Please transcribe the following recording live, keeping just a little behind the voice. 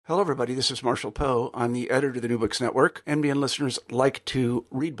Hello, everybody. This is Marshall Poe. I'm the editor of the New Books Network. NBN listeners like to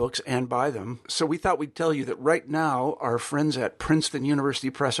read books and buy them. So we thought we'd tell you that right now, our friends at Princeton University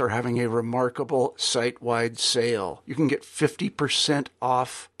Press are having a remarkable site-wide sale. You can get 50%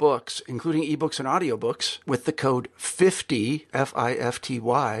 off books, including ebooks and audiobooks, with the code 50,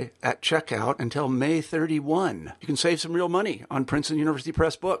 F-I-F-T-Y, at checkout until May 31. You can save some real money on Princeton University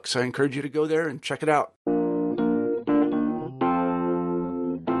Press books. I encourage you to go there and check it out.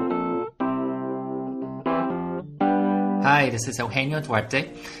 Hi, this is Eugenio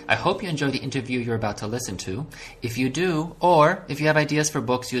Duarte. I hope you enjoy the interview you're about to listen to. If you do, or if you have ideas for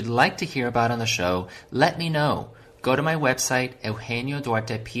books you'd like to hear about on the show, let me know. Go to my website,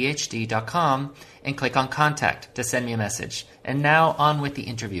 eugenioduartephd.com, and click on Contact to send me a message. And now on with the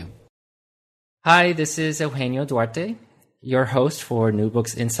interview. Hi, this is Eugenio Duarte, your host for New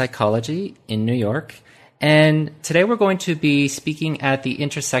Books in Psychology in New York. And today we're going to be speaking at the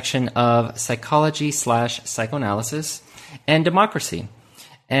intersection of psychology/psychoanalysis and democracy,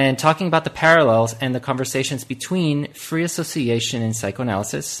 and talking about the parallels and the conversations between free association in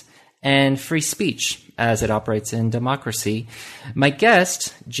psychoanalysis and free speech as it operates in democracy. My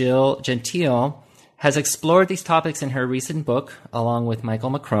guest, Jill Gentile, has explored these topics in her recent book, along with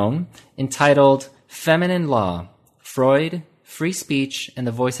Michael McCrone, entitled Feminine Law, Freud, Free Speech, and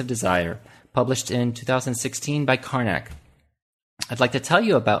the Voice of Desire, published in 2016 by Karnak. I'd like to tell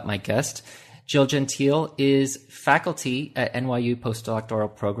you about my guest. Jill Gentile is faculty at NYU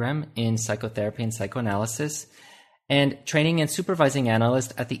postdoctoral program in psychotherapy and psychoanalysis, and training and supervising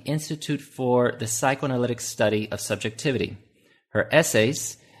analyst at the Institute for the Psychoanalytic Study of Subjectivity. Her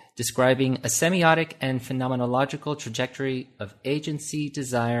essays, describing a semiotic and phenomenological trajectory of agency,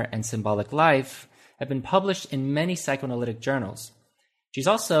 desire, and symbolic life, have been published in many psychoanalytic journals. She's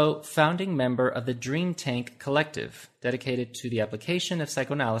also founding member of the Dream Tank Collective, dedicated to the application of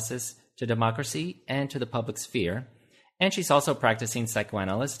psychoanalysis to democracy and to the public sphere. And she's also practicing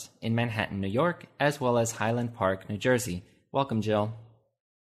psychoanalyst in Manhattan, New York, as well as Highland Park, New Jersey. Welcome, Jill.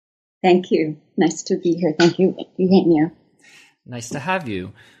 Thank you. Nice to be here. Thank you, Eugenio. Nice to have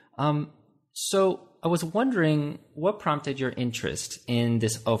you. So I was wondering what prompted your interest in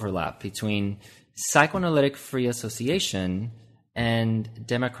this overlap between psychoanalytic free association and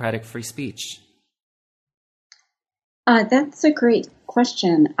democratic free speech? That's a great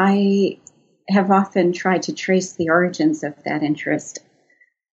question. I have often tried to trace the origins of that interest.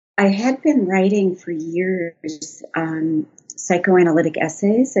 I had been writing for years psychoanalytic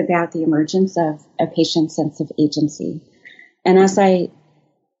essays about the emergence of a patient's sense of agency. And as I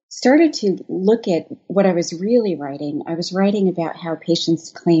started to look at what I was really writing, I was writing about how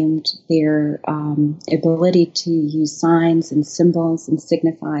patients claimed their ability to use signs and symbols and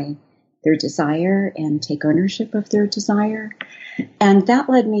signify their desire and take ownership of their desire. And that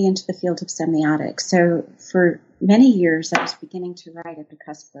led me into the field of semiotics. So for many years, I was beginning to write at the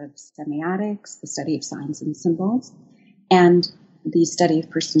cusp of semiotics, the study of signs and symbols, and the study of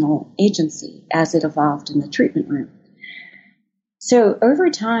personal agency as it evolved in the treatment room. So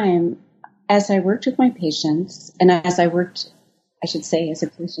over time, as I worked with my patients, and as I worked, I should say, as a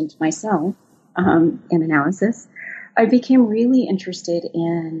patient myself in analysis, I became really interested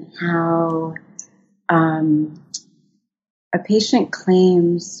in how a patient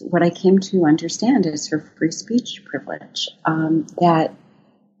claims what I came to understand as her free speech privilege, that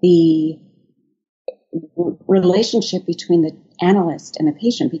the relationship between the analyst and the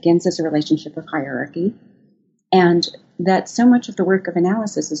patient begins as a relationship of hierarchy, and that so much of the work of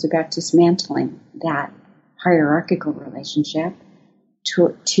analysis is about dismantling that hierarchical relationship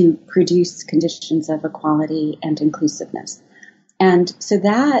to produce conditions of equality and inclusiveness. And so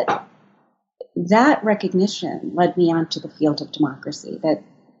that recognition led me onto the field of democracy, that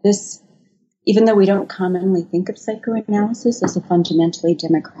this, even though we don't commonly think of psychoanalysis as a fundamentally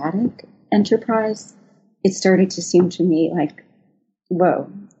democratic enterprise, it started to seem to me like,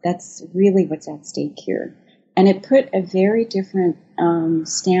 whoa, that's really what's at stake here. And it put a very different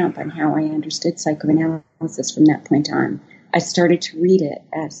stamp on how I understood psychoanalysis from that point on. I started to read it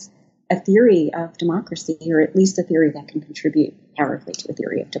as a theory of democracy, or at least a theory that can contribute powerfully to a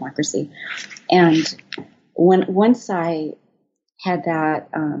theory of democracy. And once I had that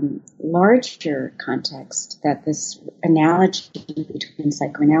larger context, that this analogy between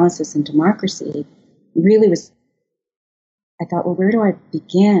psychoanalysis and democracy really was, I thought, well, where do I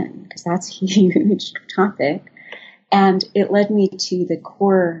begin? Because that's a huge topic. And it led me to the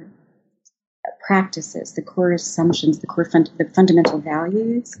core practices, the core assumptions, the fundamental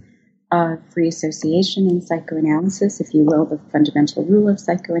values of free association in psychoanalysis, if you will, the fundamental rule of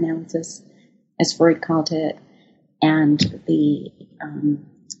psychoanalysis, as Freud called it, and the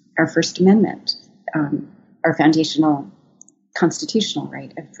our First Amendment, our foundational constitutional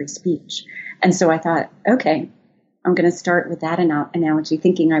right of free speech. And so I thought, okay, I'm going to start with that analogy,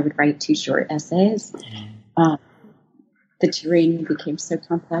 thinking I would write 2 short essays. The terrain became so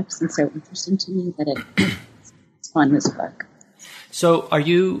complex and so interesting to me that it spawned this book. So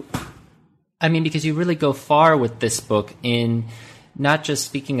because you really go far with this book in not just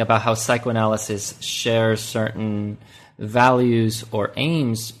speaking about how psychoanalysis shares certain values or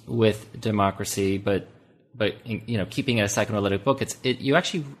aims with democracy, but keeping it a psychoanalytic book, you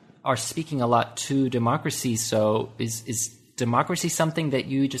actually are speaking a lot to democracy. So is democracy something that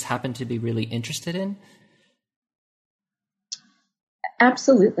you just happen to be really interested in?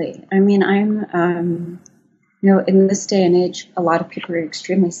 Absolutely. I mean, I'm, in this day and age, a lot of people are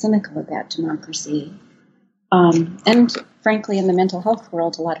extremely cynical about democracy. And frankly, in the mental health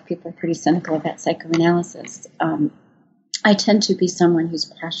world, a lot of people are pretty cynical about psychoanalysis. I tend to be someone who's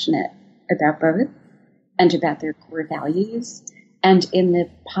passionate about both and about their core values and in the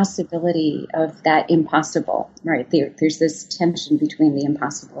possibility of that impossible, right? There's this tension between the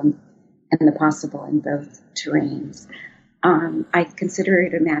impossible and the possible in both terrains. I consider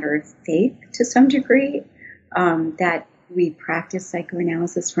it a matter of faith to some degree, that we practice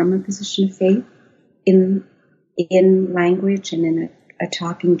psychoanalysis from a position of faith in language and in a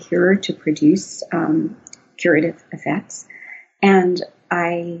talking cure to produce curative effects. And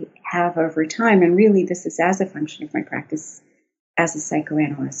I have over time, and really this is as a function of my practice as a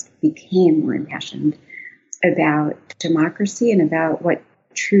psychoanalyst, became more impassioned about democracy and about what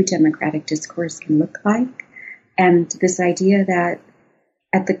true democratic discourse can look like. And this idea that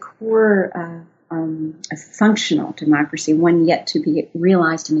at the core of functional democracy, one yet to be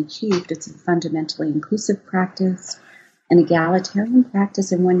realized and achieved, it's a fundamentally inclusive practice, an egalitarian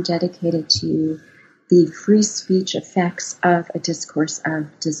practice, and one dedicated to the free speech effects of a discourse of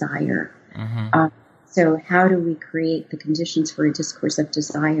desire. Mm-hmm. So how do we create the conditions for a discourse of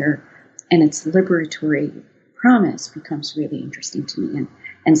desire? And its liberatory promise becomes really interesting to me.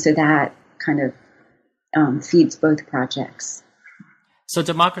 And so that kind of feeds both projects. So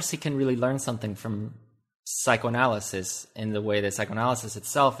democracy can really learn something from psychoanalysis in the way that psychoanalysis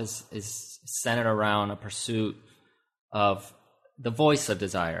itself is centered around a pursuit of the voice of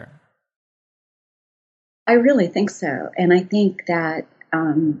desire. I really think so. And I think that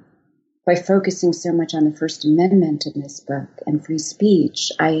by focusing so much on the First Amendment in this book and free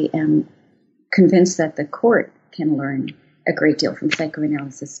speech, I am convinced that the court can learn a great deal from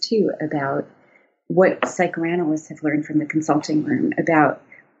psychoanalysis too, about what psychoanalysts have learned from the consulting room about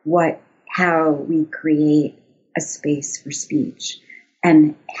how we create a space for speech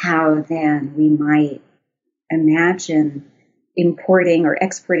and how then we might imagine importing or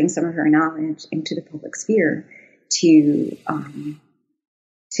exporting some of our knowledge into the public sphere to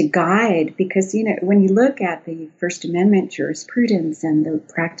guide, because, when you look at the First Amendment jurisprudence and the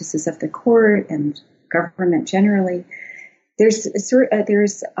practices of the court and government generally, there's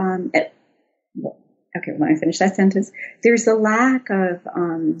let me finish that sentence. There's a lack of,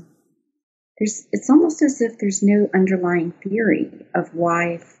 it's almost as if there's no underlying theory of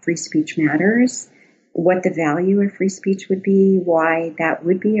why free speech matters, what the value of free speech would be, why that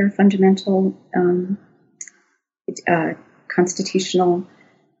would be our fundamental constitutional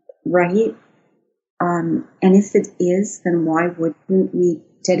right. And if it is, then why wouldn't we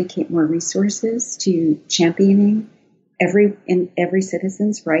dedicate more resources to championing every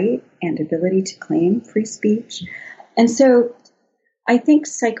citizen's right and ability to claim free speech? And so I think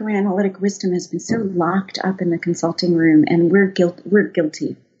psychoanalytic wisdom has been so locked up in the consulting room, and we're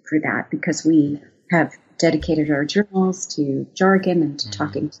guilty for that because we have dedicated our journals to jargon and to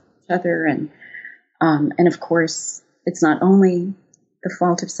talking to each other. And of course, it's not only the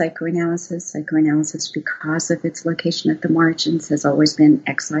fault of psychoanalysis. Psychoanalysis, because of its location at the margins, has always been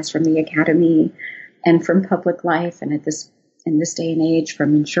excised from the academy and from public life, and in this day and age,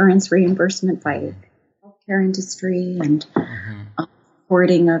 from insurance reimbursement by the healthcare industry and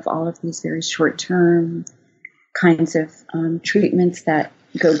hoarding of all of these very short-term kinds of treatments that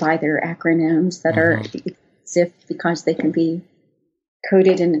go by their acronyms that are as if because they can be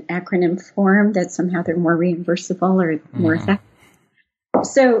coded in an acronym form that somehow they're more reimbursable or more effective.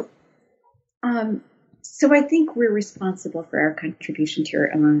 So I think we're responsible for our contribution to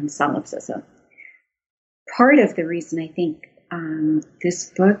our own solipsism. Part of the reason I think this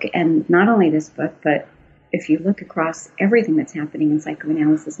book, and not only this book, but if you look across everything that's happening in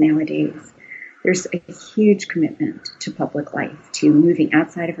psychoanalysis nowadays, there's a huge commitment to public life, to moving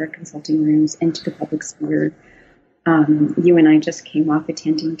outside of our consulting rooms into the public sphere. You and I just came off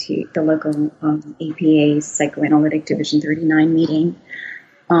attending to the local APA Psychoanalytic Division 39 meeting.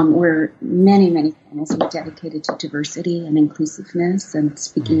 where many panels were dedicated to diversity and inclusiveness and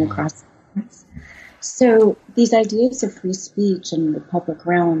speaking across the So these ideas of free speech and the public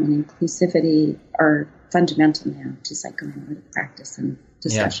realm and inclusivity are fundamental now to psychoanalytic practice and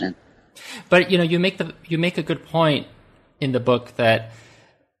discussion. Yeah. But you make a good point in the book that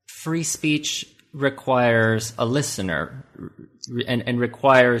free speech requires a listener and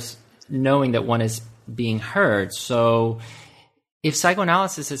requires knowing that one is being heard. So if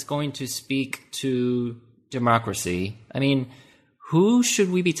psychoanalysis is going to speak to democracy, I mean, who should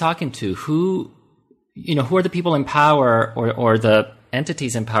we be talking to? Who are the people in power or the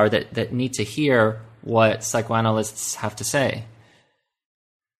entities in power that need to hear what psychoanalysts have to say?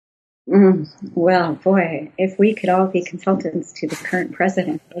 Well, boy, if we could all be consultants to the current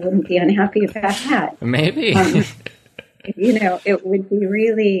president, I wouldn't be unhappy about that. Maybe. It would be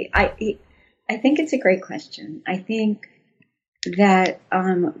really, I think it's a great question. I think that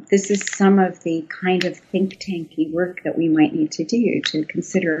this is some of the kind of think tanky work that we might need to do to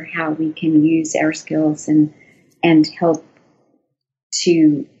consider how we can use our skills and help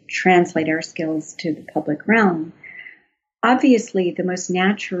to translate our skills to the public realm. Obviously, the most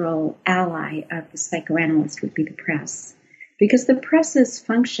natural ally of the psychoanalyst would be the press, because the press's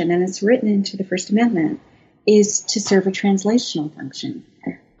function, and it's written into the First Amendment, is to serve a translational function.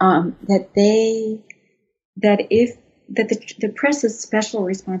 The press's special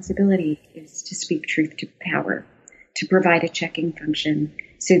responsibility is to speak truth to power, to provide a checking function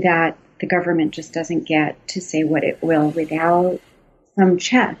so that the government just doesn't get to say what it will without some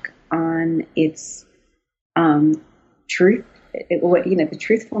check on its truth, the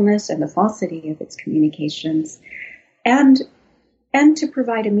truthfulness and the falsity of its communications, and to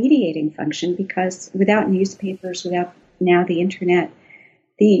provide a mediating function, because without newspapers, without now the internet,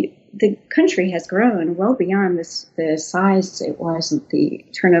 the country has grown well beyond the size it was at the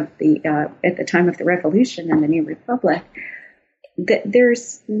turn of at the time of the Revolution and the New Republic.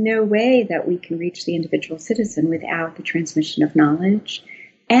 There's no way that we can reach the individual citizen without the transmission of knowledge,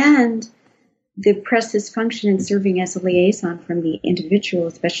 and the press's function in serving as a liaison from the individual,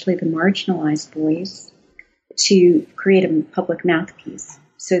 especially the marginalized voice, to create a public mouthpiece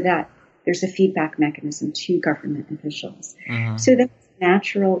so that there's a feedback mechanism to government officials. Mm-hmm. So that's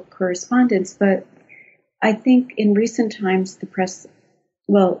natural correspondence. But I think in recent times, the press,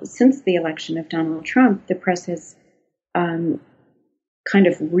 since the election of Donald Trump, the press has kind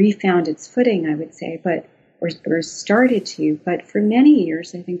of refound its footing, I would say, or started to. But for many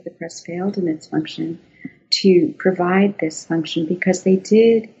years, I think the press failed in its function to provide this function, because they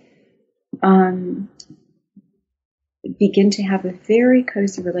did begin to have a very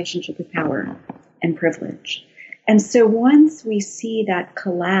cozy relationship with power and privilege. And so once we see that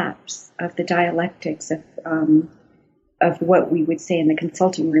collapse of the dialectics of what we would say in the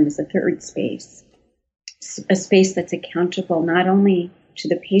consulting room is a third space, a space that's accountable not only to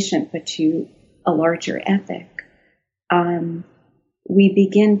the patient but to a larger ethic, we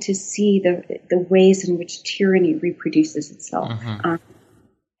begin to see the ways in which tyranny reproduces itself. Mm-hmm.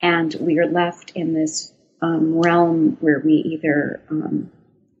 And we are left in this realm where we either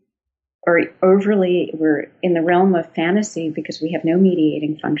we're in the realm of fantasy because we have no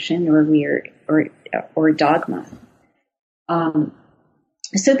mediating function, or dogma.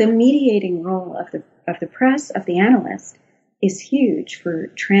 So the mediating role of the press, of the analyst, is huge for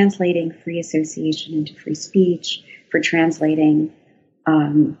translating free association into free speech, for translating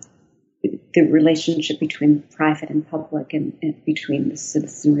the relationship between private and public, and between the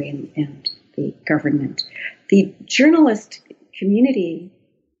citizenry and the government. The journalist community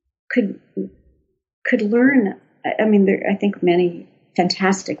could learn. I mean, I think many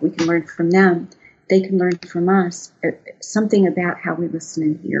fantastic. We can learn from them. They can learn from us something about how we listen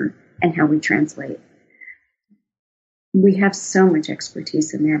and hear and how we translate. We have so much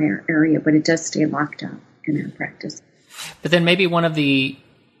expertise in that area, but it does stay locked up in our practice. But then maybe one of the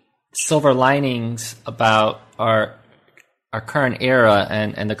silver linings about our current era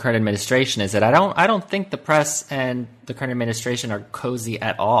and the current administration is that I don't think the press and the current administration are cozy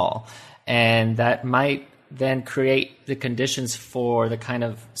at all, and that might then create the conditions for the kind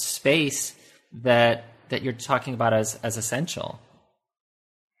of space that you're talking about as essential.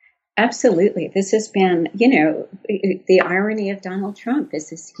 Absolutely. This has been, the irony of Donald Trump is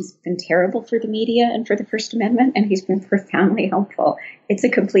he's been terrible for the media and for the First Amendment, and he's been profoundly helpful. It's a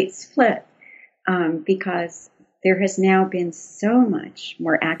complete split, because there has now been so much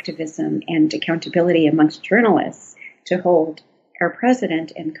more activism and accountability amongst journalists to hold our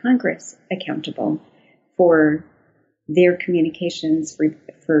president and Congress accountable for their communications,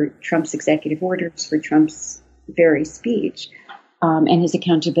 for Trump's executive orders, for Trump's very speech. and his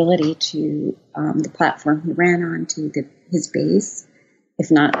accountability to the platform he ran on, to his base,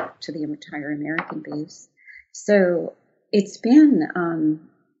 if not to the entire American base. So it's been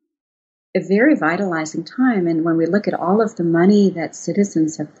a very vitalizing time. And when we look at all of the money that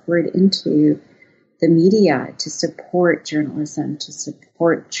citizens have poured into the media to support journalism, to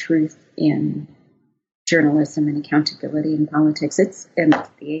support truth in journalism and accountability in politics, and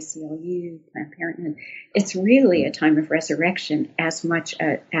the ACLU, Planned Parenthood, it's really a time of resurrection as much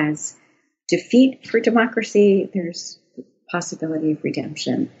as defeat for democracy. There's possibility of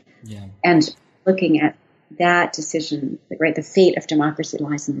redemption. Yeah. And looking at that decision, right, the fate of democracy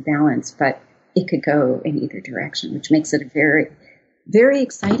lies in the balance, but it could go in either direction, which makes it a very, very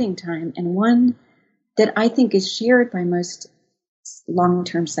exciting time, and one that I think is shared by most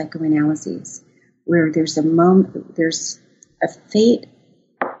long-term psychoanalyses, where there's a moment, there's a fate,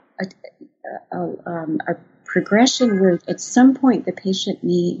 a progression where at some point the patient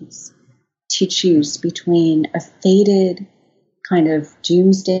needs to choose between a fated kind of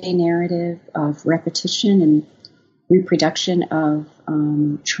doomsday narrative of repetition and reproduction of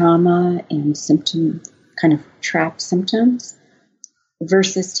trauma and symptom, kind of trapped symptoms,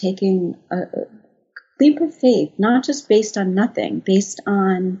 versus taking a leap of faith, not just based on nothing, based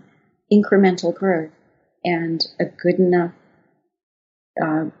on incremental growth and a good enough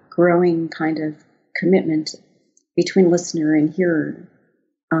growing kind of commitment between listener and hearer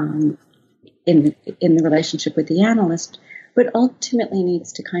in the relationship with the analyst, but ultimately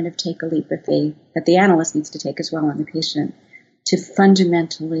needs to kind of take a leap of faith that the analyst needs to take as well on the patient to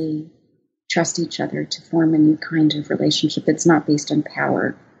fundamentally trust each other, to form a new kind of relationship that's not based on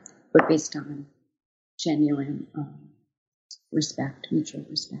power, but based on genuine respect, mutual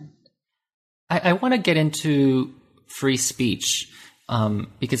respect. I want to get into free speech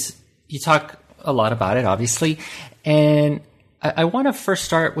because you talk a lot about it, obviously. And I want to first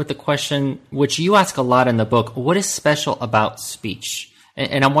start with the question, which you ask a lot in the book: what is special about speech?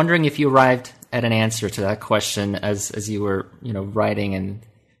 And I'm wondering if you arrived at an answer to that question as you were, writing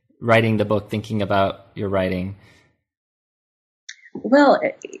the book, thinking about your writing. Well,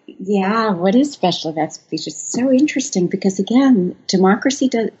 yeah, what is special about speech? It's so interesting because, again,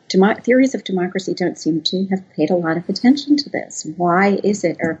 theories of democracy don't seem to have paid a lot of attention to this. Why is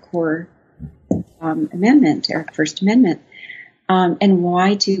it our core amendment, our First Amendment? And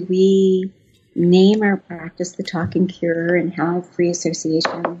why do we name our practice the talking cure and have free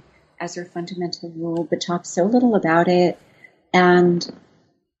association as our fundamental rule, but talk so little about it and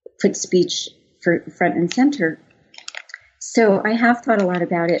put speech front and center? So I have thought a lot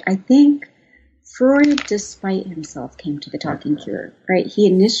about it. I think Freud, despite himself, came to the talking cure, right? He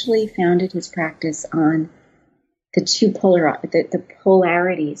initially founded his practice on the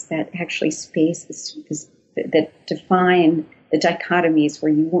polarities that actually that define the dichotomies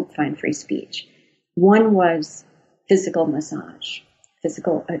where you won't find free speech. One was physical massage,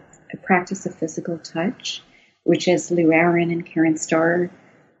 a practice of physical touch, which, as Lou Aaron and Karen Starr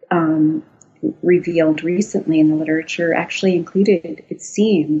revealed recently in the literature, actually included, it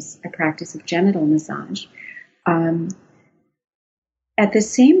seems, a practice of genital massage. At the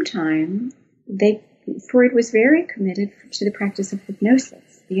same time, Freud was very committed to the practice of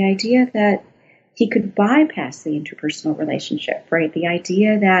hypnosis, the idea that he could bypass the interpersonal relationship, right? The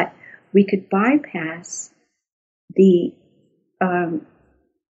idea that we could bypass the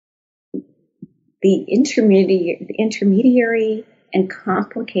intermediary and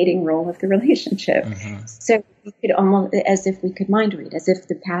complicating role of the relationship. Mm-hmm. So we could almost, as if we could mind read, as if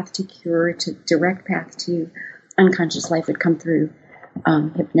the path to cure, to direct path to unconscious life would come through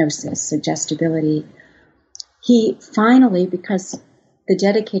hypnosis, suggestibility. He finally, because the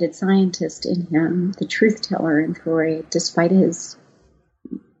dedicated scientist in him, the truth teller in Freud, despite his,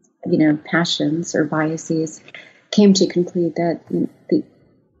 passions or biases, came to conclude that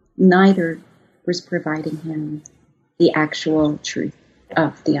neither was providing him the actual truth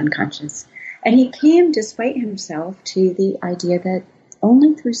of the unconscious. And he came, despite himself, to the idea that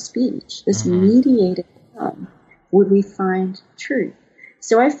only through speech, this mediated realm, would we find truth.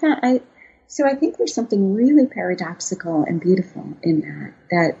 So I think there's something really paradoxical and beautiful in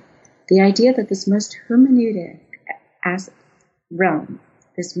that the idea that this most hermeneutic realm,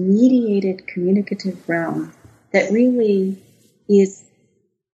 this mediated communicative realm, that really is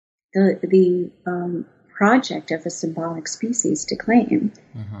the project of a symbolic species to claim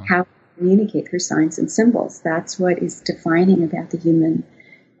how to communicate through signs and symbols. That's what is defining about the human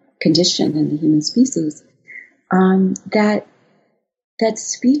condition and the human species. That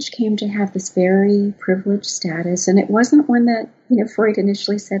speech came to have this very privileged status, and it wasn't one that Freud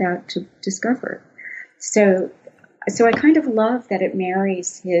initially set out to discover. So so I kind of love that it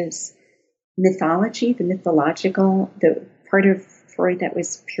marries his mythology, the mythological, the part of Freud that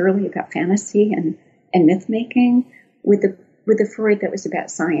was purely about fantasy and myth making, with the Freud that was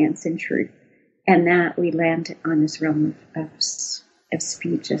about science and truth, and that we land on this realm of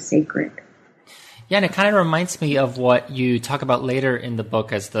speech as sacred. Yeah, and it kind of reminds me of what you talk about later in the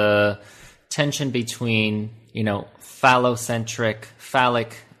book as the tension between,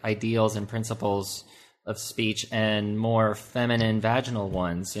 phallic ideals and principles of speech and more feminine vaginal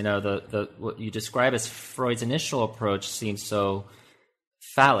ones. What you describe as Freud's initial approach seems so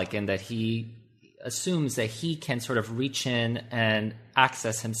phallic in that he assumes that he can sort of reach in and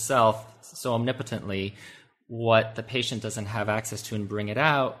access himself so omnipotently what the patient doesn't have access to and bring it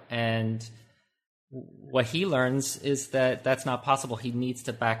out. And what he learns is that that's not possible. He needs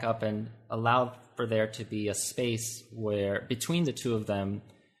to back up and allow for there to be a space where between the two of them,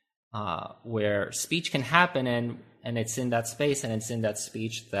 where speech can happen, and it's in that space and it's in that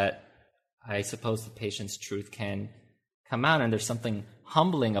speech that I suppose the patient's truth can come out. And there's something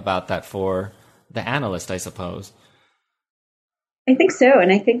humbling about that for the analyst, I suppose. I think so,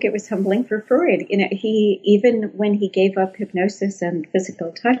 and I think it was humbling for Freud. He, even when he gave up hypnosis and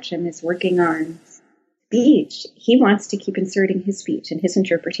physical touch and is working on speech, he wants to keep inserting his speech and his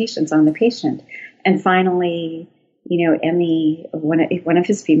interpretations on the patient. And finally, Emmy, one of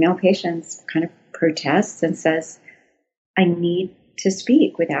his female patients, kind of protests and says, "I need to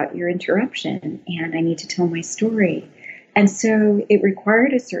speak without your interruption, and I need to tell my story." And so it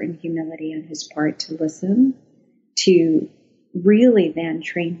required a certain humility on his part to listen, to really then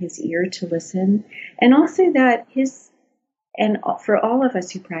train his ear to listen, and also that and for all of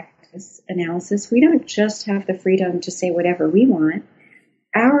us who practice analysis, we don't just have the freedom to say whatever we want.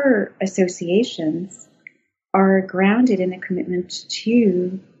 Our associations are grounded in a commitment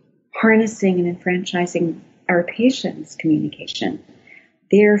to harnessing and enfranchising our patients' communication,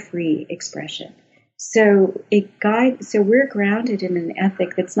 their free expression. So we're grounded in an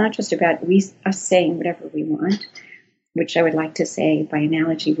ethic that's not just about us saying whatever we want, which I would like to say by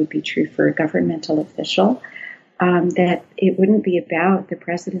analogy would be true for a governmental official, that it wouldn't be about the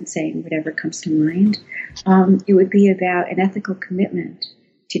president saying whatever comes to mind. It would be about an ethical commitment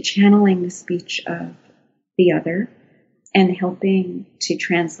to channeling the speech of the other and helping to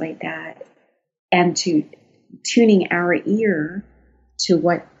translate that and to tuning our ear to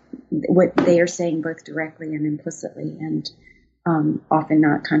what they are saying both directly and implicitly, and often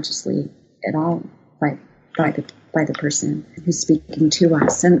not consciously at all by the person who's speaking to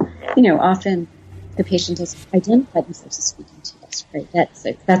us. And often the patient has identified themselves as speaking to us, right?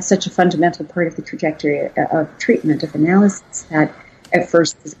 That's such a fundamental part of the trajectory of treatment, of analysis, that at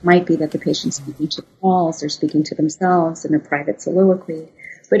first it might be that the patient's speaking to the walls or speaking to themselves in a private soliloquy,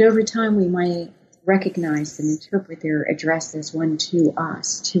 but over time we might recognize and interpret their addresses one to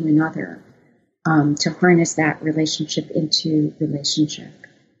us, to another, to harness that relationship into relationship,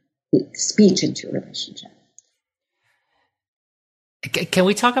 speech into relationship. Can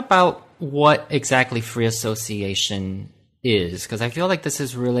we talk about what exactly free association is? Because I feel like this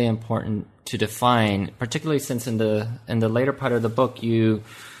is really important to define, particularly since in the later part of the book you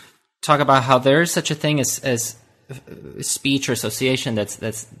talk about how there is such a thing as speech or association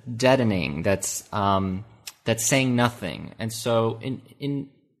that's deadening, that's saying nothing. And so in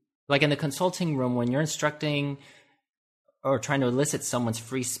the consulting room, when you're instructing or trying to elicit someone's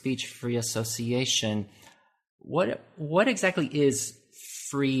free speech, free association, what exactly is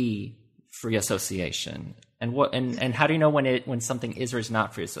free association? And how do you know when something is or is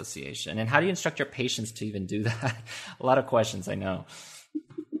not free association? And how do you instruct your patients to even do that? A lot of questions, I know.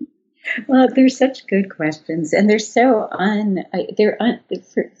 Well, they're such good questions, and they're so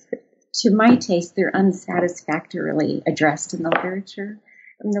to my taste, they're unsatisfactorily addressed in the literature.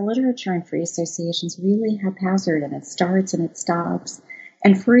 I mean, the literature on free association is really haphazard, and it starts and it stops.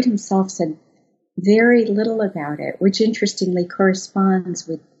 And Freud himself said very little about it, which interestingly corresponds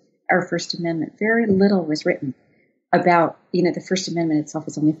with our First Amendment. Very little was written about, the First Amendment itself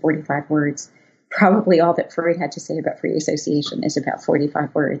is only 45 words. Probably all that Freud had to say about free association is about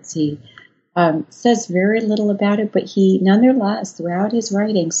 45 words. He says very little about it, but he nonetheless, throughout his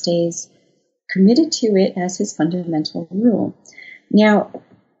writing, stays committed to it as his fundamental rule. Now,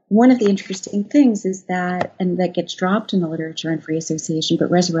 one of the interesting things is that, and that gets dropped in the literature on free association,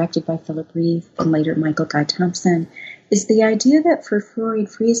 but resurrected by Philip Reeve and later Michael Guy Thompson, is the idea that for Freud,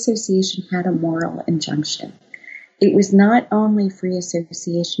 free association had a moral injunction. It was not only free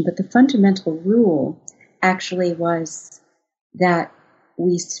association, but the fundamental rule actually was that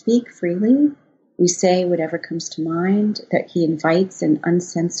we speak freely, We say whatever comes to mind, that he invites an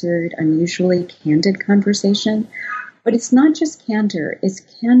uncensored, unusually candid conversation. But it's not just candor, it's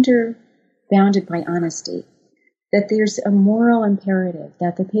candor bounded by honesty. That there's a moral imperative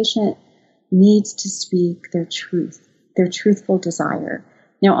that the patient needs to speak their truth, their truthful desire.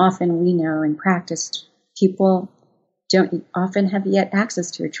 Now, often we know in practice, people don't often have yet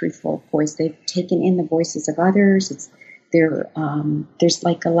access to a truthful voice. They've taken in the voices of others. There's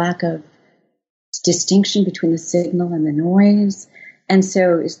like a lack of distinction between the signal and the noise. And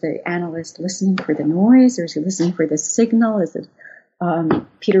so is the analyst listening for the noise, or is he listening for the signal? Is it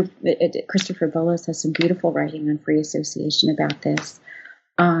Christopher Bullis has some beautiful writing on free association about this.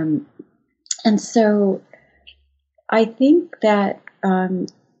 And so I think that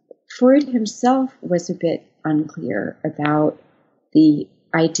Freud himself was a bit unclear about the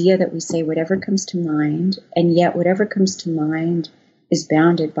idea that we say whatever comes to mind, and yet whatever comes to mind is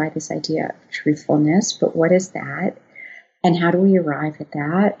bounded by this idea of truthfulness. But what is that? And how do we arrive at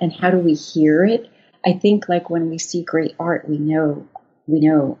that? And how do we hear it? I think like when we see great art, we know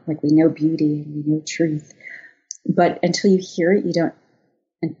beauty and we know truth. But until you hear it,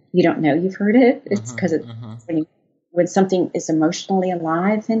 you don't know you've heard it. It's because when something is emotionally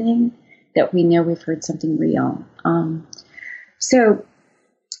alive that we know we've heard something real. So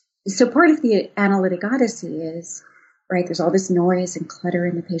part of the analytic odyssey is, right, there's all this noise and clutter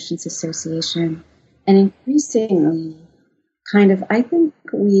in the patient's association. And increasingly, I think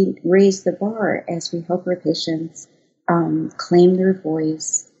we raise the bar as we help our patients claim their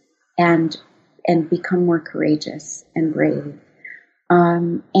voice and become more courageous and brave.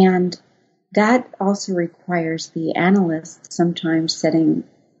 And that also requires the analyst sometimes setting,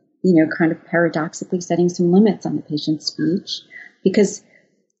 kind of paradoxically setting some limits on the patient's speech, because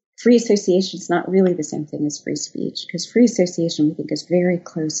free association is not really the same thing as free speech, because free association, we think, is very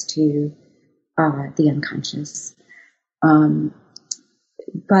close to the unconscious.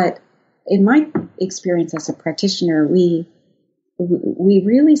 But in my experience as a practitioner, we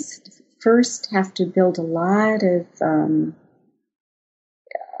really first have to build a lot of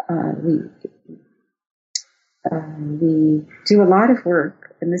we do a lot of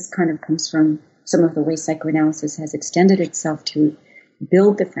work, and this kind of comes from some of the way psychoanalysis has extended itself to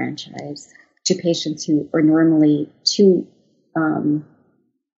build the franchise to patients who are normally too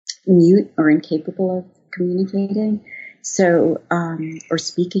mute or incapable of communicating, or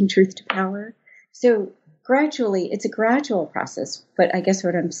speaking truth to power. So gradually, it's a gradual process, but I guess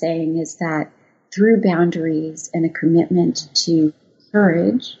what I'm saying is that through boundaries and a commitment to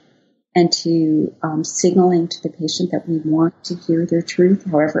courage and to signaling to the patient that we want to hear their truth,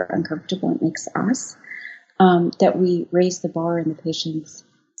 however uncomfortable it makes us, that we raise the bar in the patient's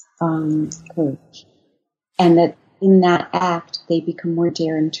courage. And that in that act, they become more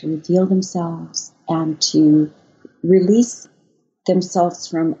daring to reveal themselves and to release themselves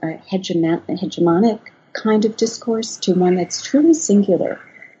from a hegemonic kind of discourse to one that's truly singular,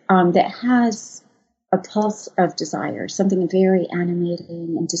 that has a pulse of desire, something very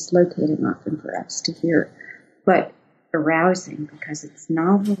animating and dislocating often for us to hear, but arousing because it's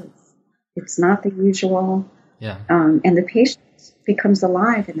novel, it's not the usual. Yeah. And the patient becomes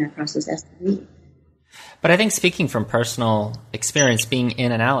alive in that process as the lead. But I think speaking from personal experience, being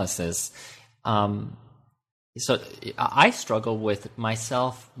in analysis, so I struggle with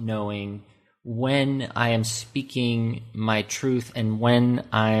myself knowing when I am speaking my truth and when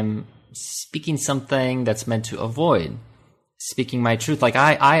I'm speaking something that's meant to avoid speaking my truth. Like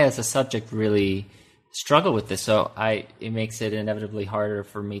I as a subject really struggle with this. So it makes it inevitably harder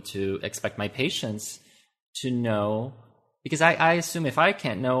for me to expect my patients to know, because I assume if I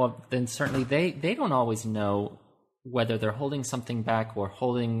can't know, then certainly they don't always know whether they're holding something back or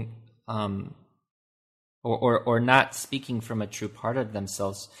holding or not speaking from a true part of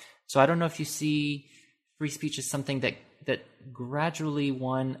themselves. So I don't know if you see free speech as something that gradually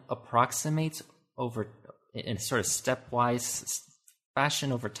one approximates over in a sort of stepwise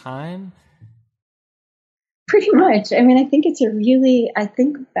fashion over time. Pretty much. I mean, I think it's I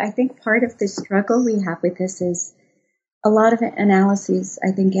think part of the struggle we have with this is a lot of analyses,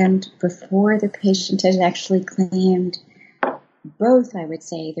 I think, end before the patient has actually claimed both, I would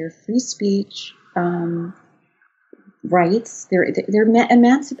say, their free speech rights, their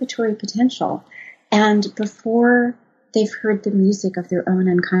emancipatory potential, and before they've heard the music of their own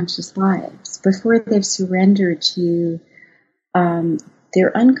unconscious lives, before they've surrendered to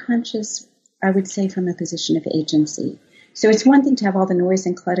their unconscious, I would say, from a position of agency. So it's one thing to have all the noise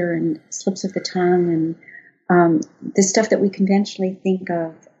and clutter and slips of the tongue and the stuff that we conventionally think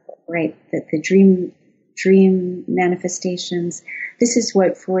of, right, the dream dream manifestations. This is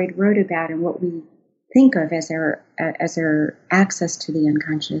what Freud wrote about and what we think of as our access to the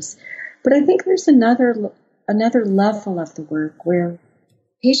unconscious. But I think there's another level of the work where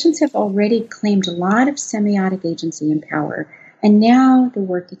patients have already claimed a lot of semiotic agency and power, and now the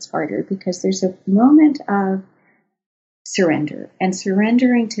work gets harder because there's a moment of surrender, and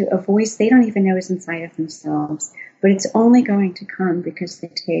surrendering to a voice they don't even know is inside of themselves, but it's only going to come because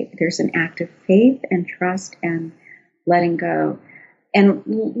there's an act of faith and trust and letting go. And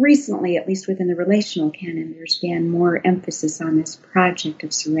recently, at least within the relational canon, there's been more emphasis on this project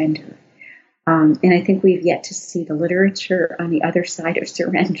of surrender. And I think we've yet to see the literature on the other side of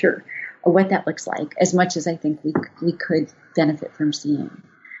surrender, or what that looks like, as much as I think we could benefit from seeing.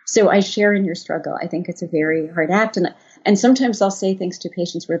 So I share in your struggle. I think it's a very hard act. And sometimes I'll say things to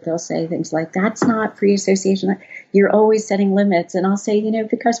patients where they'll say things like, that's not free association. You're always setting limits. And I'll say,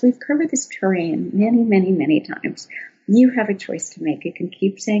 because we've covered this terrain many, many, many times, you have a choice to make. You can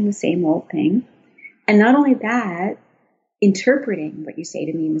keep saying the same old thing. And not only that, interpreting what you say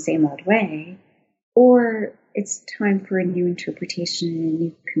to me in the same old way, or it's time for a new interpretation and a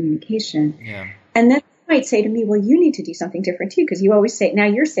new communication. Yeah. And then you might say to me, well, you need to do something different too, because you always say, now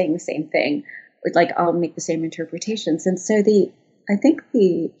you're saying the same thing. Like, I'll make the same interpretations. And so I think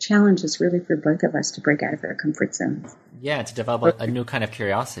the challenge is really for both of us to break out of our comfort zones. Yeah, to develop a new kind of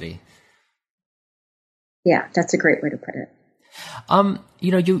curiosity. Yeah, that's a great way to put it.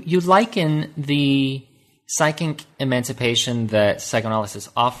 You liken the psychic emancipation that psychoanalysis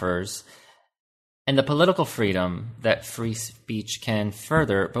offers and the political freedom that free speech can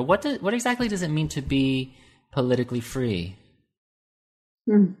further. But what exactly does it mean to be politically free?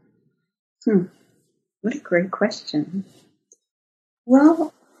 What a great question.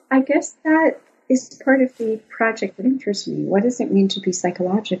 Well, I guess that is part of the project that interests me. What does it mean to be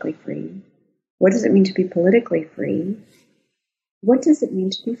psychologically free? What does it mean to be politically free? What does it mean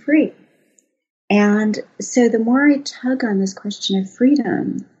to be free? And so the more I tug on this question of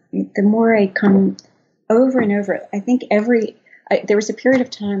freedom, the more I come over and over. I think there was a period of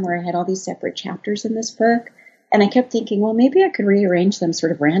time where I had all these separate chapters in this book, and I kept thinking, well, maybe I could rearrange them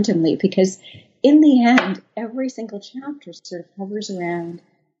sort of randomly, because in the end, every single chapter sort of hovers around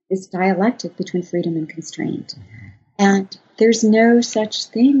this dialectic between freedom and constraint. And there's no such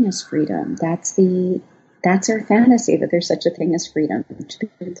thing as freedom. That's our fantasy, that there's such a thing as freedom, to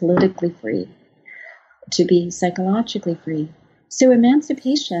be politically free, to be psychologically free. So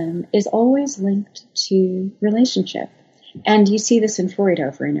emancipation is always linked to relationship. And you see this in Freud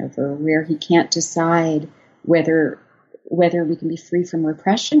over and over, where he can't decide whether we can be free from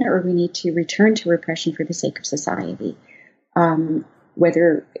repression or we need to return to repression for the sake of society.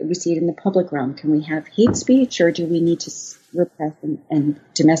 Whether we see it in the public realm, can we have hate speech, or do we need to repress and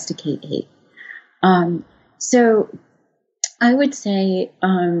domesticate hate? So I would say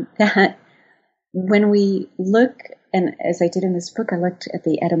that when we look, and as I did in this book, I looked at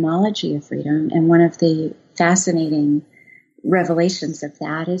the etymology of freedom, and one of the fascinating revelations of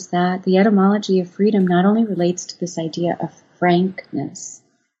that is that the etymology of freedom not only relates to this idea of frankness,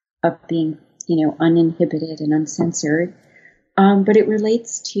 of being, uninhibited and uncensored, but it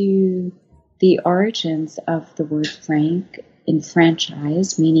relates to the origins of the word frank,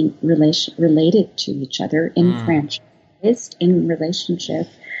 enfranchised, meaning related to each other, enfranchised, in relationship.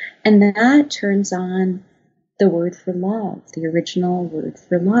 And that turns on the word for love, the original word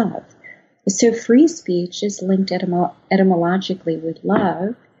for love. So free speech is linked etymologically with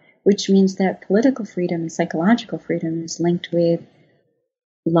love, which means that political freedom and psychological freedom is linked with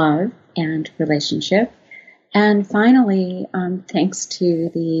love and relationship. And finally, thanks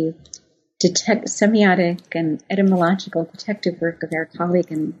to the semiotic and etymological detective work of our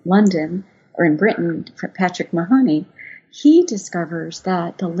colleague in London, or in Britain, Patrick Mahoney, he discovers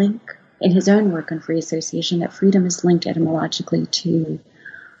that the link in his own work on free association, that freedom is linked etymologically to,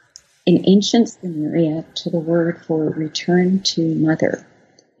 in ancient Sumeria, to the word for return to mother.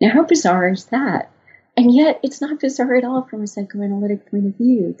 Now, how bizarre is that? And yet, it's not bizarre at all from a psychoanalytic point of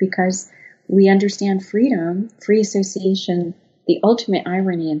view, because we understand freedom, free association. The ultimate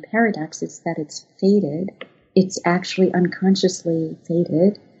irony and paradox is that it's fated. It's actually unconsciously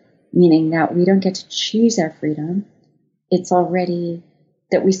fated, meaning that we don't get to choose our freedom. It's already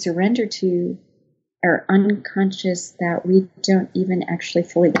that we surrender to our unconscious, that we don't even actually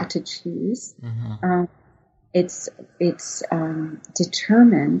fully get to choose. Mm-hmm. It's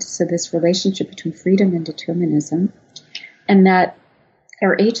determined. So this relationship between freedom and determinism, and that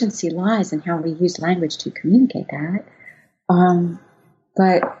our agency lies in how we use language to communicate that.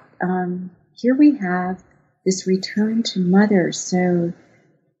 But here we have this return to mother. So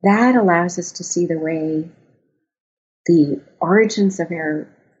that allows us to see the way the origins of our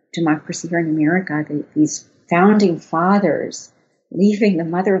democracy here in America, these founding fathers leaving the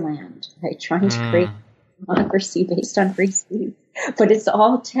motherland, right, trying to create democracy based on free speech. But it's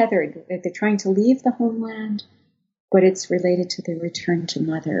all tethered. They're trying to leave the homeland, but it's related to the return to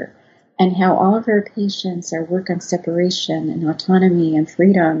mother. And how all of our patients, our work on separation and autonomy and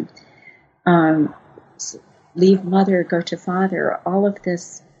freedom, leave mother, go to father, all of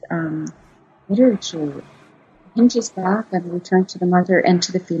this literature hinges back on the return to the mother and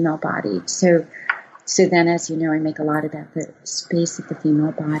to the female body. So then, as you know, I make a lot about the space of the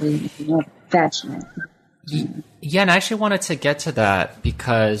female body and the female vagina. Yeah, and I actually wanted to get to that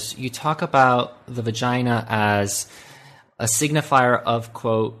because you talk about the vagina as a signifier of,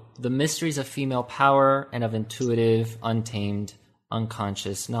 quote, the mysteries of female power and of intuitive, untamed,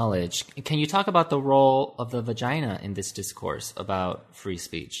 unconscious knowledge. Can you talk about the role of the vagina in this discourse about free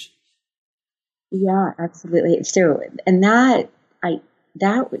speech? Yeah, absolutely. So, and that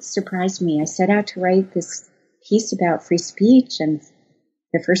surprised me. I set out to write this piece about free speech and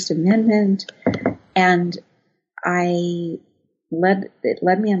the First Amendment, and it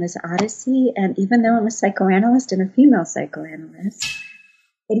led me on this odyssey. And even though I'm a psychoanalyst and a female psychoanalyst,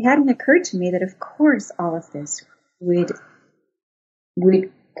 it hadn't occurred to me that, of course, all of this would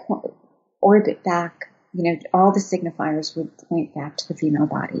orbit back. All the signifiers would point back to the female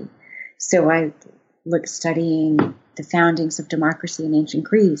body. So I look studying the foundings of democracy in ancient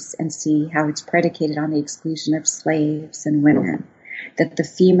Greece and see how it's predicated on the exclusion of slaves and women, that the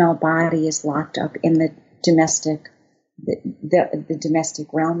female body is locked up in the domestic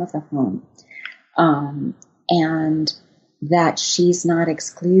realm of the home, and that she's not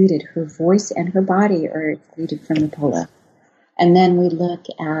excluded. Her voice and her body are excluded from the pola. And then we look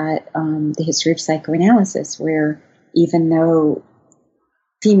at the history of psychoanalysis, where even though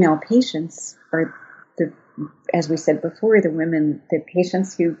female patients are, as we said before, the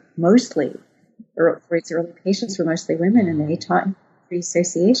patients who mostly, or Freud's early patients were mostly women, and they taught free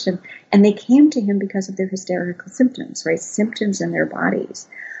association, and they came to him because of their hysterical symptoms, right? Symptoms in their bodies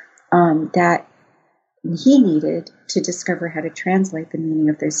that he needed to discover how to translate the meaning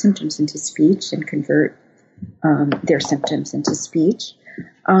of those symptoms into speech and convert their symptoms into speech.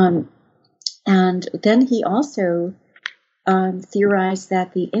 And then he also theorized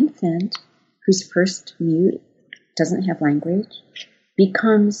that the infant, who's first mute, doesn't have language,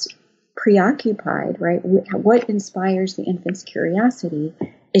 becomes preoccupied, right? What inspires the infant's curiosity?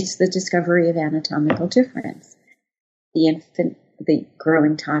 It's the discovery of anatomical difference. The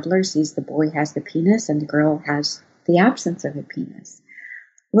growing toddler sees the boy has the penis and the girl has the absence of a penis.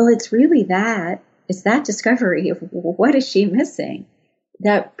 Well, it's really it's that discovery of what is she missing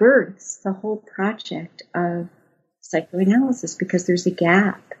that births the whole project of psychoanalysis, because there's a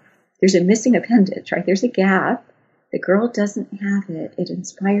gap. There's a missing appendage, right? There's a gap. The girl doesn't have it. It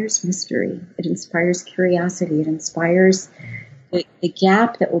inspires mystery. It inspires curiosity. It inspires the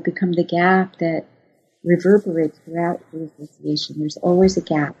gap that will become the gap that reverberates throughout the association. There's always a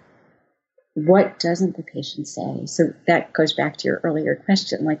gap. What doesn't the patient say? So that goes back to your earlier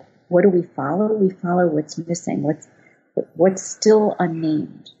question, like, what do we follow? We follow what's missing, what's still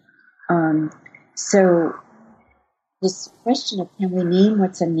unnamed. So this question of, can we name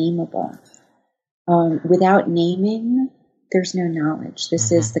what's unnameable? Without naming, there's no knowledge.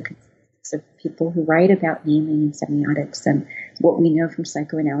 This is the consensus of people who write about naming and semiotics, and what we know from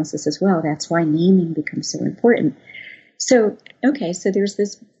psychoanalysis as well. That's why naming becomes so important. So there's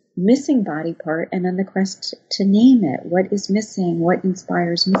this missing body part, and then the quest to name it. What is missing? What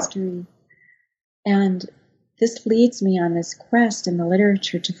inspires mystery? And this leads me on this quest in the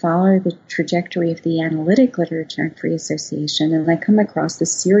literature to follow the trajectory of the analytic literature in free association, and I come across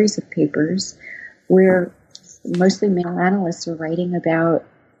this series of papers where mostly male analysts are writing about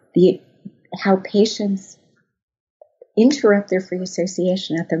how patients interrupt their free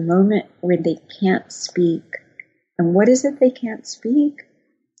association at the moment where they can't speak. And what is it they can't speak?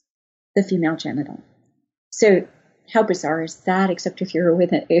 The female genital. So how bizarre is that? Except if you're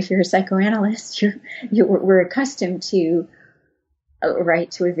a psychoanalyst, we're accustomed to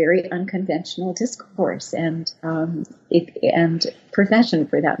to a very unconventional discourse and profession,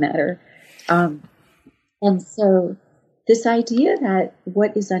 for that matter. And so this idea that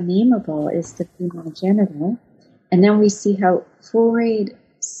what is unnameable is the female genital, and then we see how Freud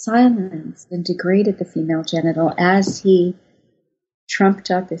silenced and degraded the female genital as he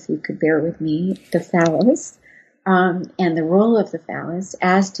trumped up, if you could bear with me, the phallus, and the role of the phallus,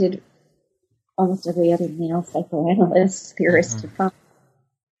 as did almost every other male psychoanalyst, theorist to follow.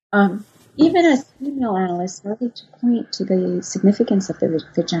 even as female analysts started to point to the significance of the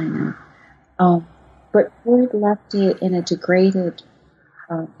vagina. But Freud left it in a degraded,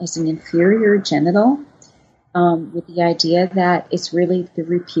 as an inferior genital, with the idea that it's really the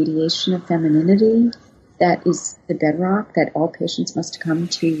repudiation of femininity that is the bedrock that all patients must come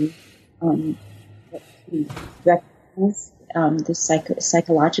to recognize, the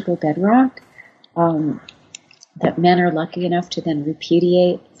psychological bedrock, that men are lucky enough to then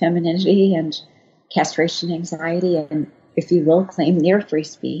repudiate femininity and castration anxiety and, if you will, claim their free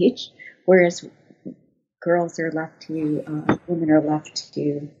speech, whereas girls are left to, women are left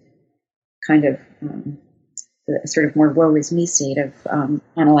to kind of the sort of more woe is me state of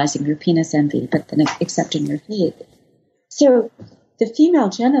analyzing their penis envy, but then accepting their fate. So the female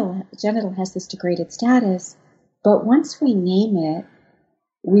genital has this degraded status, but once we name it,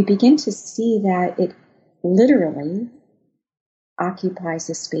 we begin to see that it literally occupies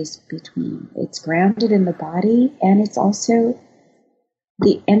a space between. It's grounded in the body, and it's also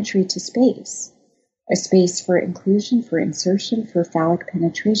the entry to space, a space for inclusion, for insertion, for phallic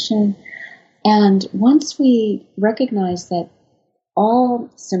penetration. And once we recognize that all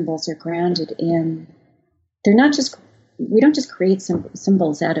symbols are grounded in, they're not just, we don't just create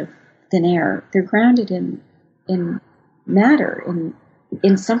symbols out of thin air. They're grounded in matter,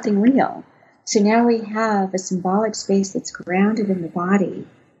 in something real. So now we have a symbolic space that's grounded in the body,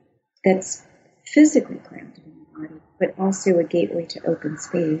 that's physically grounded in the body, but also a gateway to open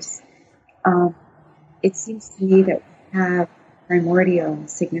space. It seems to me that we have a primordial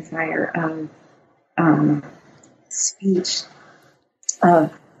signifier of speech,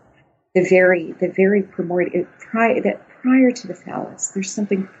 of the very primordial, that prior to the phallus, there's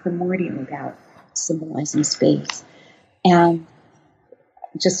something primordial about symbolizing space. And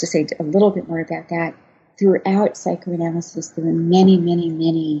just to say a little bit more about that, throughout psychoanalysis, there are many, many,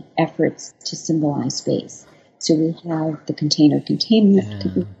 many efforts to symbolize space. So we have the container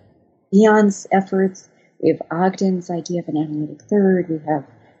containment, Eon's efforts, we have Ogden's idea of an analytic third, we have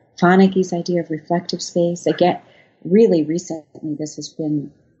Fonagy's idea of reflective space. Again, really recently,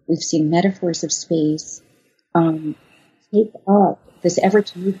 we've seen metaphors of space take up this effort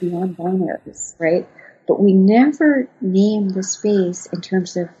to move beyond binaries, right? But we never name the space in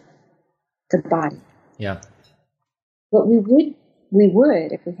terms of the body. Yeah. But we would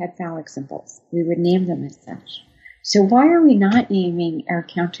if we had phallic symbols. We would name them as such. So why are we not naming our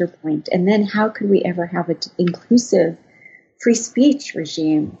counterpoint? And then how could we ever have an inclusive free speech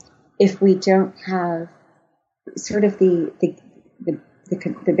regime if we don't have sort of the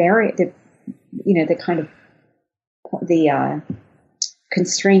barrier, the kind of the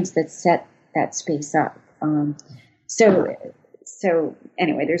constraints that set that space up. So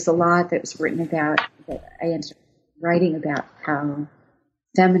anyway, there's a lot that was written about, that I ended up writing about how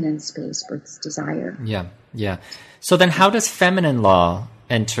feminine space births desire. Yeah. So then how does feminine law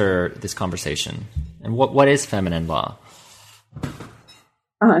enter this conversation? And what is feminine law?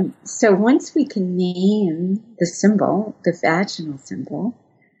 So once we can name the symbol, the vaginal symbol,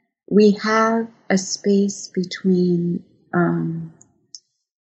 we have a space between,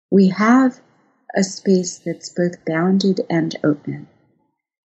 we have a space that's both bounded and open.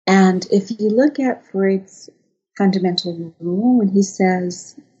 And if you look at Freud's fundamental rule, when he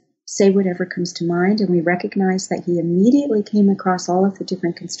says, say whatever comes to mind, and we recognize that he immediately came across all of the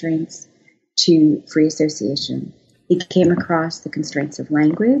different constraints to free association. He came across the constraints of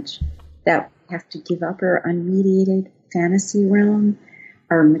language, that we have to give up our unmediated fantasy realm,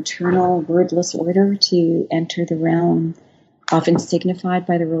 our maternal wordless order to enter the realm often signified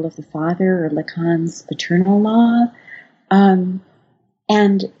by the role of the father or Lacan's paternal law. And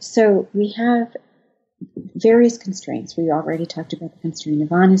so we have various constraints. We already talked about the constraint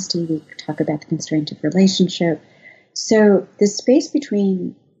of honesty. We talk about the constraint of relationship. So the space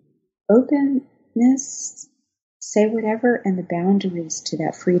between openness, say whatever, and the boundaries to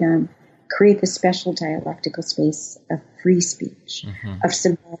that freedom create the special dialectical space of free speech, of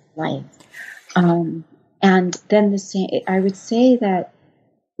symbolic life. And then I would say that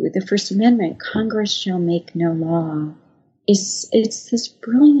the First Amendment, Congress shall make no law, it's this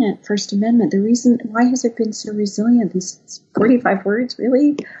brilliant First Amendment. The reason, why has it been so resilient? These 45 words,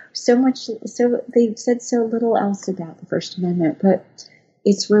 really? So they've said so little else about the First Amendment, but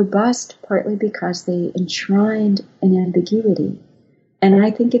it's robust partly because they enshrined an ambiguity. And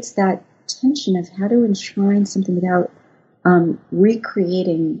I think it's that tension of how to enshrine something without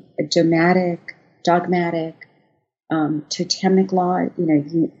recreating a dogmatic, totemic law,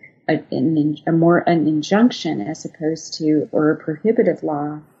 an injunction as opposed to, or a prohibitive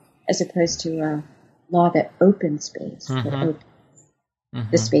law, as opposed to a law that opens space, that opens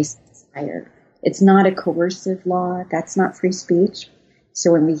the space desire. It's not a coercive law. That's not free speech.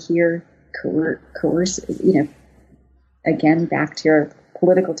 So when we hear coercive, again, back to your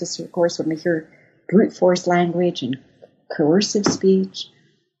political discourse, when we hear brute force language and coercive speech,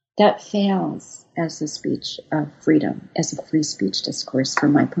 that fails as a speech of freedom, as a free speech discourse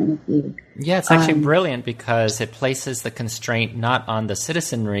from my point of view. Yeah, it's actually brilliant because it places the constraint not on the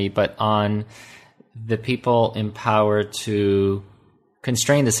citizenry, but on the people empowered to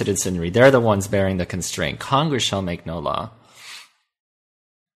constrain the citizenry. They're the ones bearing the constraint. Congress shall make no law.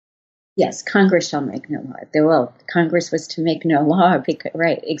 Yes, Congress shall make no law. Well, Congress was to make no law, because,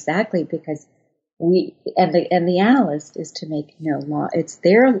 right? Exactly, because the analyst is to make no law. It's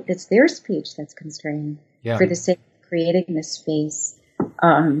their speech that's constrained for the sake of creating this space.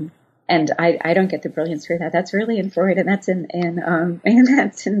 And I don't get the brilliance for that. That's really in Freud, and that's in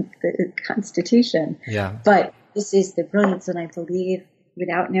the Constitution. Yeah. But this is the brilliance, and I believe,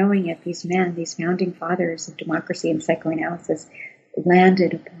 without knowing it, these founding fathers of democracy and psychoanalysis,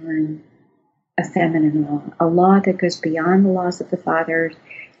 landed upon a feminine law, a law that goes beyond the laws of the fathers.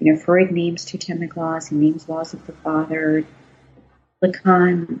 Freud names totemic laws. He names laws of the father.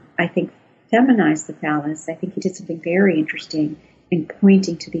 Lacan, I think, feminized the phallus. I think he did something very interesting in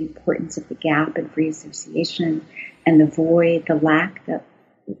pointing to the importance of the gap in free association and the void, the lack that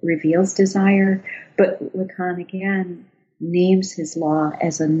reveals desire. But Lacan, again, names his law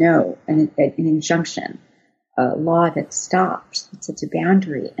as a no, an injunction, a law that stops, that sets a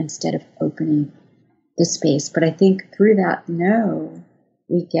boundary instead of opening the space. But I think through that no,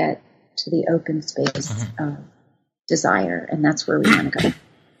 we get to the open space of desire, and that's where we want to go.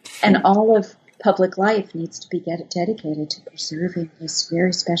 And all of public life needs to be dedicated to preserving this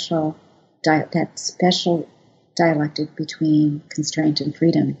very special dialectic between constraint and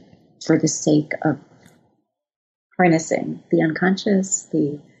freedom for the sake of harnessing the unconscious,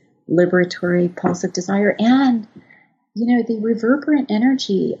 the liberatory pulse of desire, and, the reverberant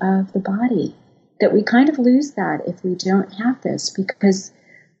energy of the body, that we kind of lose that if we don't have this, because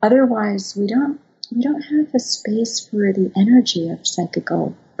otherwise we don't have a space for the energy of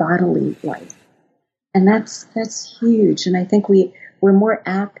psychical bodily life. And that's huge. And I think we're more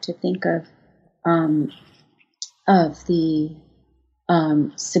apt to think of the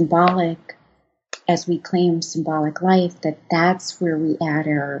symbolic, as we claim symbolic life, that's where we add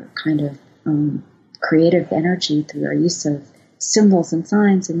our kind of creative energy through our use of symbols and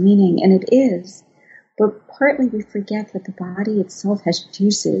signs and meaning. And it is, but partly we forget that the body itself has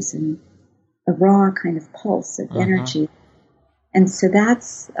juices and a raw kind of pulse of energy. And so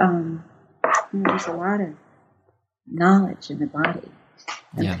that's, there's a lot of knowledge in the body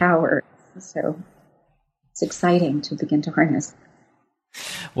and power. So it's exciting to begin to harness.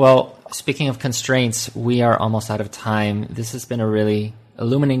 Well, speaking of constraints, we are almost out of time. This has been a really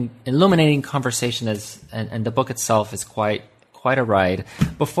illuminating conversation, and the book itself is quite a ride.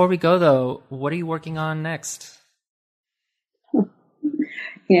 Before we go, though, what are you working on next?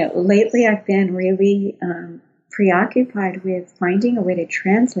 Lately I've been really preoccupied with finding a way to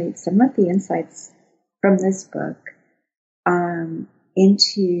translate some of the insights from this book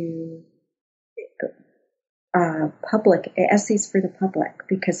into public essays for the public,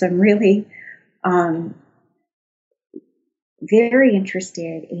 because I'm really very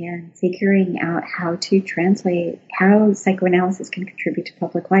interested in figuring out how to translate how psychoanalysis can contribute to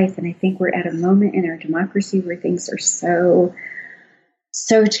public life. And I think we're at a moment in our democracy where things are so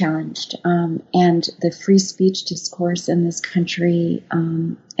challenged, and the free speech discourse in this country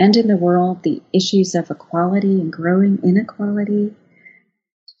and in the world, the issues of equality and growing inequality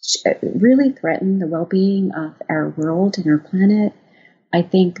really threaten the well-being of our world and our planet. I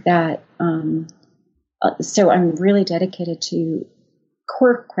think that so I'm really dedicated to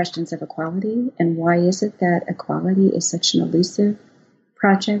core questions of equality, and why is it that equality is such an elusive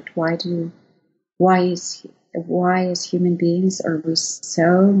project? Why as human beings are we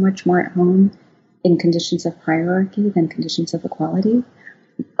so much more at home in conditions of hierarchy than conditions of equality?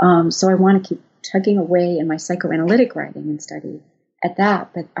 So I want to keep tugging away in my psychoanalytic writing and study at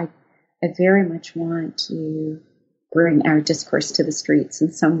that, but I very much want to bring our discourse to the streets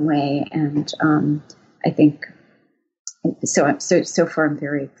in some way, and I think so far I'm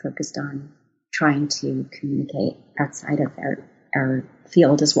very focused on trying to communicate outside of our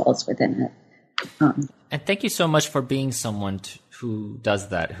field as well as within it. And thank you so much for being someone who does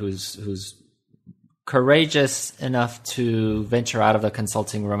that, who's courageous enough to venture out of the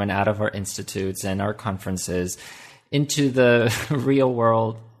consulting room and out of our institutes and our conferences into the real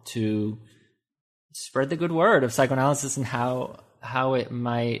world to spread the good word of psychoanalysis and how it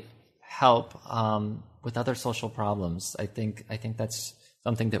might help with other social problems. I think that's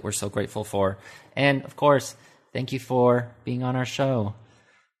something that we're so grateful for. And of course, thank you for being on our show.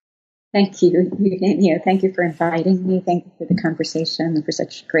 Thank you, Eugenio. Thank you for inviting me. Thank you for the conversation and for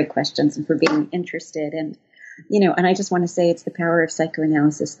such great questions and for being interested. And, and I just want to say it's the power of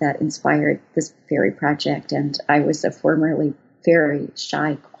psychoanalysis that inspired this very project. And I was a formerly very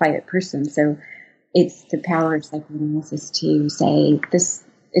shy, quiet person. So it's the power of psychoanalysis to say this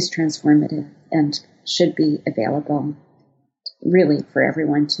is transformative and should be available really for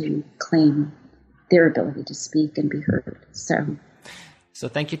everyone to claim their ability to speak and be heard. So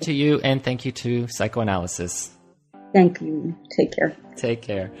thank you to you, and thank you to psychoanalysis. Thank you. Take care. Take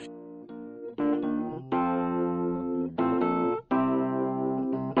care.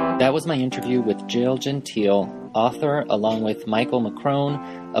 That was my interview with Jill Gentile, author, along with Michael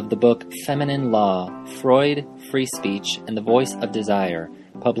McCrone, of the book Feminine Law, Freud, Free Speech, and the Voice of Desire,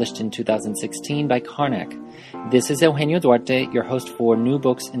 published in 2016 by Karnak. This is Eugenio Duarte, your host for New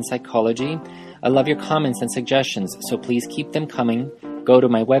Books in Psychology. I love your comments and suggestions, so please keep them coming. Go to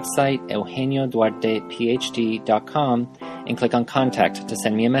my website, eugenioduartephd.com, and click on Contact to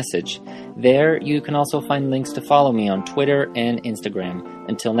send me a message. There, you can also find links to follow me on Twitter and Instagram.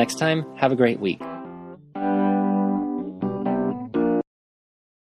 Until next time, have a great week.